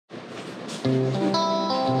It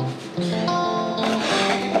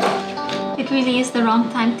really is the wrong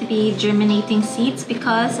time to be germinating seeds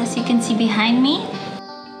because, as you can see behind me,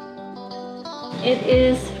 it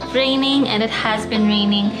is raining, and it has been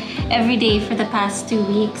raining every day for the past 2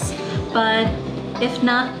 weeks. But if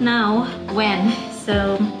not now, when?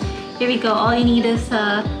 So here we go. All you need is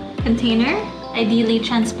a container, ideally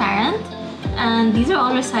transparent, and these are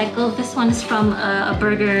all recycled. This one is from a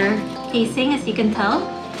burger casing, as you can tell.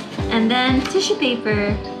 And then tissue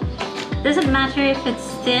paper. Doesn't matter if it's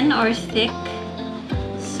thin or thick,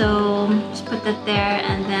 so just put that there.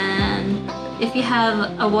 And then if you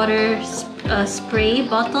have a water spray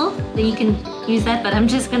bottle, then you can use that, but I'm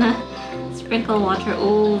just gonna sprinkle water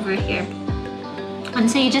over here. And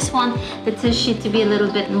so you just want the tissue to be a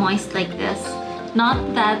little bit moist like this.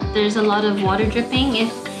 Not that there's a lot of water dripping.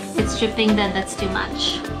 If it's dripping, then that's too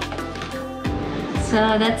much.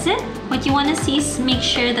 So that's it. What you want to see is make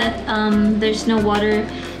sure that there's no water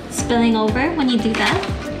spilling over when you do that.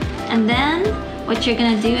 And then what you're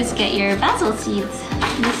gonna do is get your basil seeds.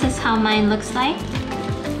 This is how mine looks like.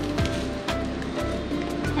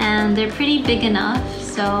 And they're pretty big enough,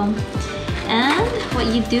 so. And what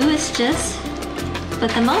you do is just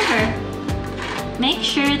put them over. Make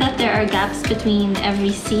sure that there are gaps between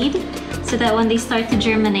every seed so that when they start to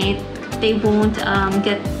germinate, they won't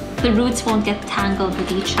the roots won't get tangled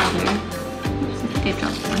with each other. Oops, I think I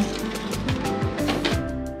dropped one.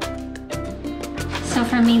 So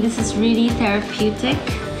for me, this is really therapeutic.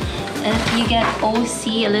 If you get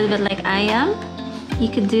OC a little bit like I am, you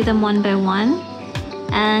could do them one by one.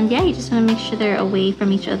 And yeah, you just want to make sure they're away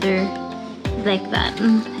from each other like that.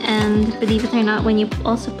 And believe it or not, when you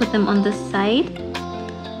also put them on the side,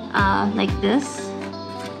 like this,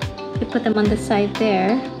 you put them on the side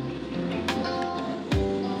there,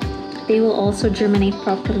 they will also germinate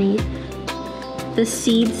properly. The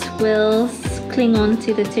seeds will cling on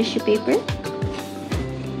to the tissue paper,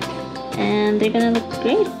 and they're gonna look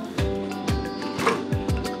great.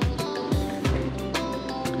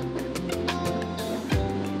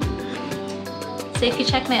 So if you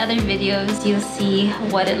check my other videos, you'll see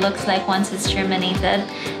what it looks like once it's germinated,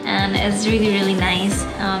 and it's really nice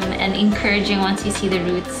and encouraging once you see the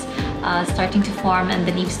roots starting to form and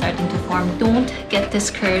the leaves starting to form. Don't get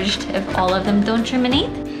discouraged if all of them don't germinate.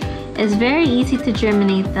 It's very easy to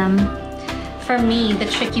germinate them. For me, the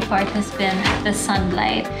tricky part has been the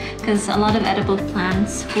sunlight, because a lot of edible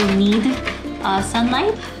plants will need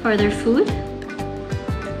sunlight for their food.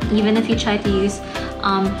 Even if you try to use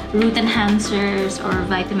root enhancers or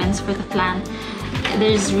vitamins for the plant,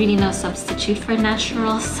 there's really no substitute for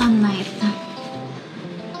natural sunlight.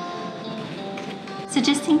 So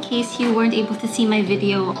just in case you weren't able to see my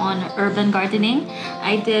video on urban gardening,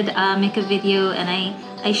 I did make a video, and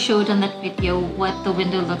I showed on that video what the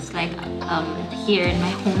window looks like here in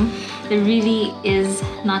my home. There really is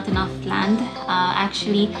not enough land.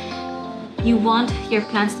 Actually, you want your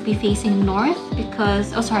plants to be facing north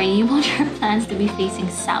because, you want your plants to be facing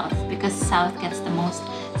south because south gets the most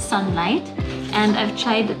sunlight. And I've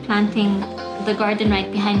tried planting, the garden right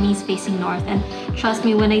behind me is facing north, and trust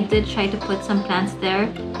me, when I did try to put some plants there,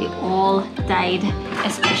 they all died,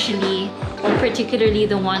 especially or particularly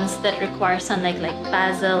the ones that require sunlight like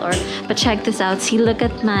basil but check this out. See, look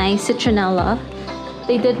at my citronella.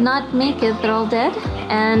 They did not make it, they're all dead.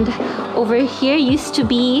 And over here used to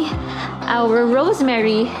be our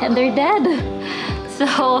rosemary, and they're dead.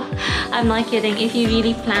 So I'm not kidding. If you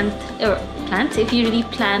really if you really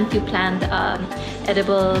plan to plant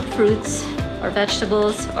edible fruits or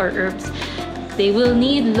vegetables or herbs, they will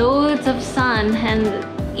need loads of sun. And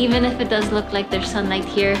even if it does look like there's sunlight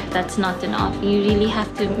here, that's not enough. You really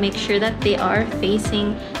have to make sure that they are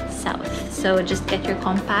facing south. So just get your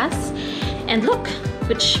compass and look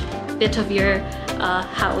which bit of your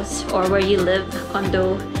house or where you live,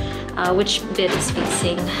 condo, which bit is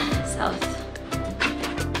facing south.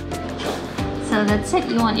 So that's it.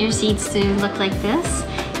 You want your seeds to look like this.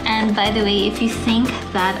 And by the way, if you think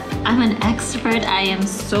that I'm an expert, I am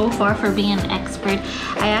so far from being an expert.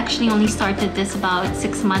 I actually only started this about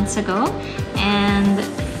 6 months ago, and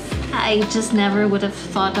I just never would have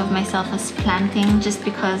thought of myself as planting, just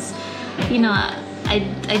because, you know,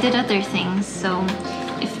 I did other things. So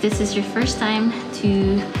if this is your first time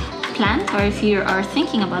to plant, or if you are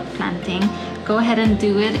thinking about planting, go ahead and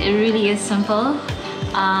do it. It really is simple.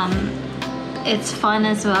 It's fun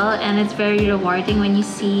as well, and it's very rewarding when you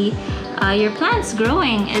see your plants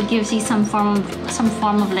growing. It gives you some form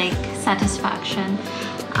of like satisfaction.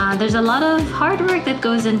 There's a lot of hard work that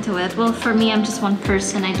goes into it. Well, for me, I'm just one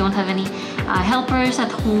person. I don't have any helpers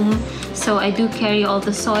at home, so I do carry all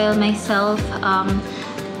the soil myself.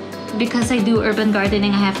 because I do urban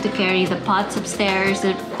gardening, I have to carry the pots upstairs.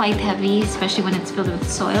 They're quite heavy, especially when it's filled with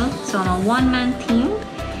soil. So I'm a one-man team,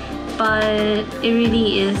 but it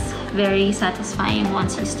really is very satisfying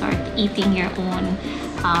once you start eating your own,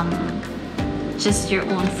 just your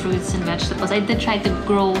own fruits and vegetables. I did try to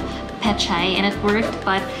grow pechay and it worked,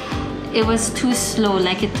 but it was too slow.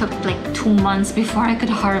 Like it took like 2 months before I could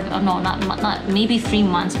harvest. Oh, no, not maybe 3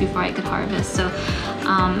 months before I could harvest. So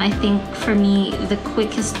I think for me, the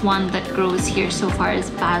quickest one that grows here so far is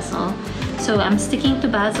basil. So I'm sticking to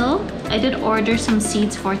basil. I did order some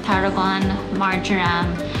seeds for tarragon,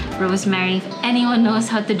 marjoram, rosemary. If anyone knows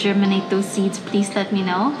how to germinate those seeds, please let me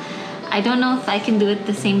know. I don't know if I can do it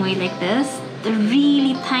the same way like this. They're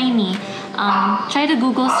really tiny. Try to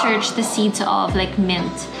Google search the seeds of like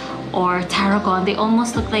mint or tarragon. They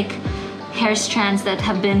almost look like hair strands that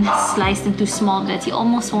have been sliced into small bits. You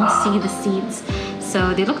almost won't see the seeds.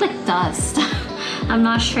 So they look like dust. I'm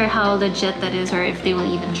not sure how legit that is or if they will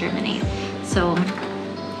even germinate. So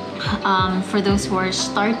for those who are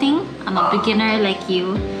starting, I'm a beginner like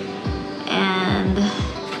you, and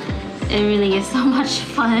it really is so much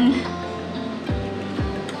fun.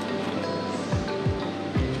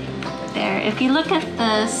 There, if you look at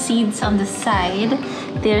the seeds on the side,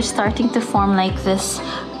 they're starting to form like this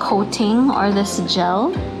coating or this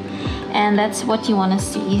gel, and that's what you want to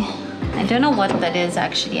see. I don't know what that is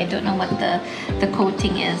actually. I don't know what the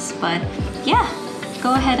coating is, but yeah,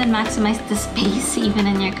 go ahead and maximize the space even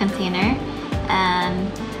in your container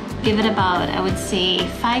and give it about, I would say,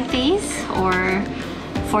 5 days or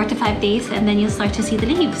 4 to 5 days, and then you'll start to see the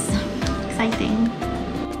leaves. Exciting.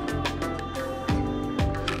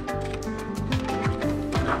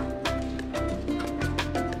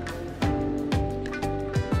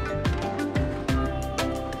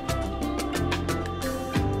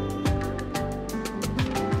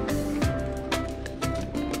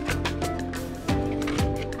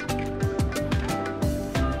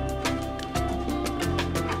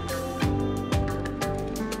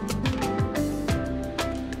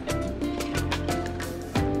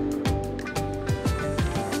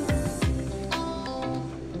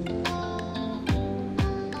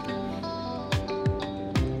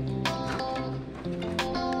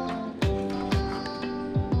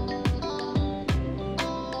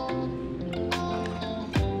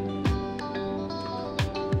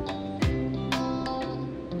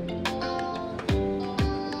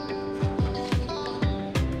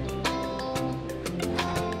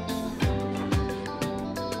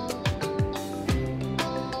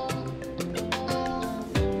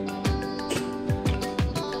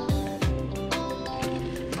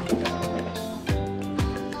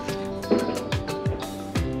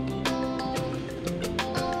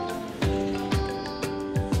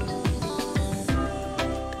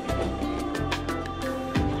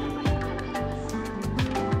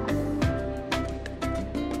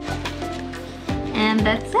 And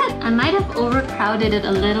that's it. I might have overcrowded it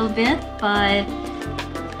a little bit, but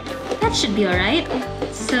that should be all right.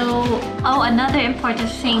 So, oh, another important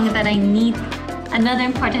thing that I need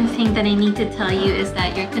to tell you is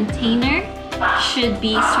that your container should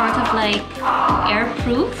be sort of like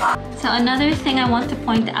airproof. So another thing I want to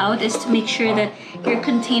point out is to make sure that your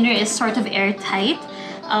container is sort of airtight.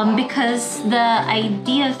 Because the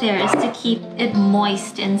idea there is to keep it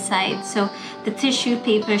moist inside. So the tissue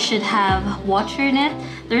paper should have water in it.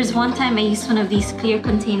 There's one time I used one of these clear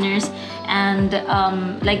containers, and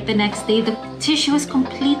like the next day the tissue was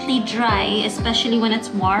completely dry, especially when it's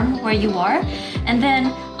warm where you are. And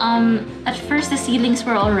then at first the seedlings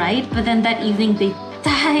were all right, but then that evening they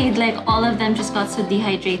died. Like all of them just got so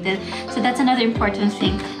dehydrated. So that's another important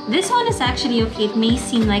thing. This one is actually okay. It may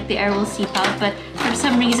seem like the air will seep out, but for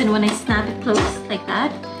some reason when I snap it close like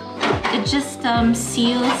that, it just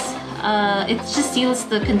seals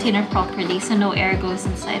the container properly, so no air goes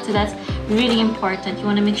inside. So that's really important. You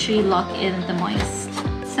want to make sure you lock in the moist.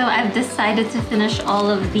 So I've decided to finish all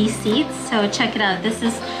of these seeds. So check it out. This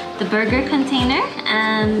is the burger container,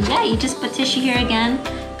 and yeah, you just put tissue here again.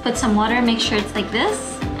 Put some water, make sure it's like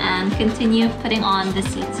this, and continue putting on the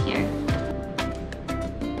seeds here.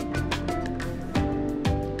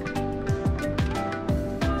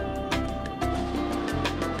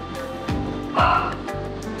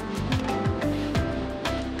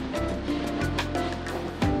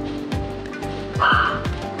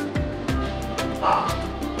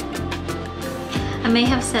 I may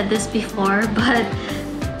have said this before, but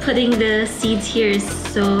putting the seeds here is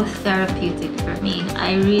so therapeutic for me.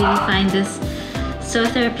 I really find this so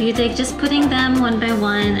therapeutic. Just putting them one by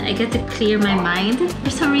one, I get to clear my mind for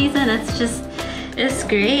some reason. It's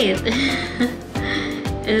great.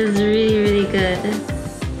 It's really, really good.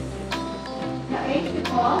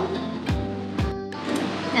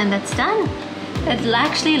 And that's done. It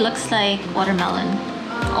actually looks like watermelon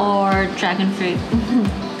or dragon fruit.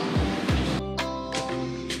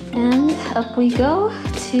 And up we go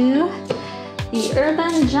to the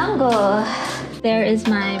urban jungle. There is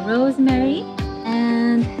my rosemary,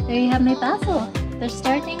 and there you have my basil. They're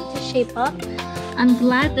starting to shape up. I'm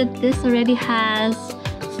glad that this already has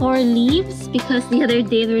 4 leaves because the other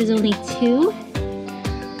day there was only 2.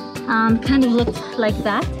 Kind of looked like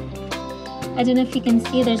that. I don't know if you can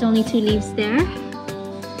see, there's only 2 leaves there.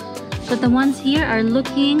 But the ones here are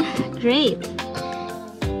looking great.